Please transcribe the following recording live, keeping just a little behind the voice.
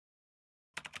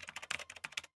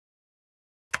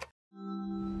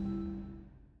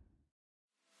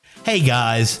Hey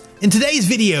guys, in today's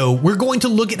video we're going to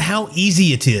look at how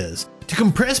easy it is to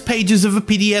compress pages of a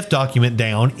PDF document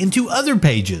down into other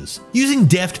pages using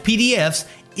DeftPDF's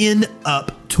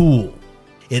In-Up tool.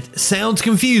 It sounds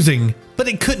confusing, but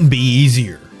it couldn't be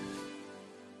easier.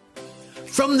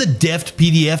 From the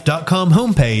DeftPDF.com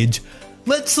homepage,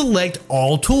 let's select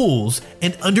All Tools,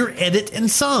 and under Edit and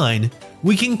Sign,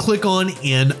 we can click on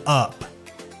In-Up.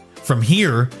 From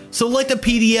here, select a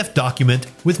PDF document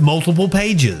with multiple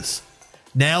pages.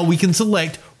 Now we can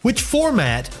select which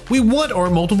format we want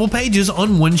our multiple pages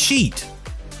on one sheet.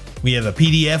 We have a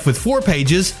PDF with 4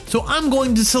 pages, so I'm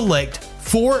going to select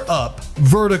 4 Up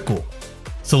Vertical.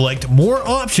 Select more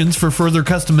options for further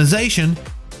customization,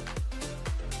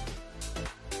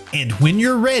 and when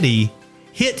you're ready,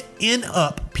 hit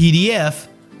In-Up PDF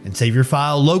and save your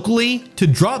file locally to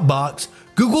Dropbox,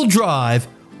 Google Drive,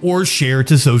 or share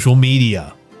to social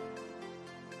media.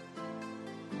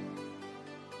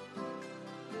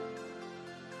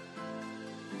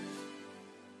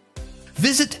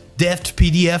 Visit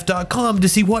DeftPDF.com to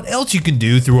see what else you can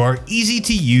do through our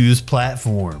easy-to-use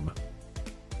platform.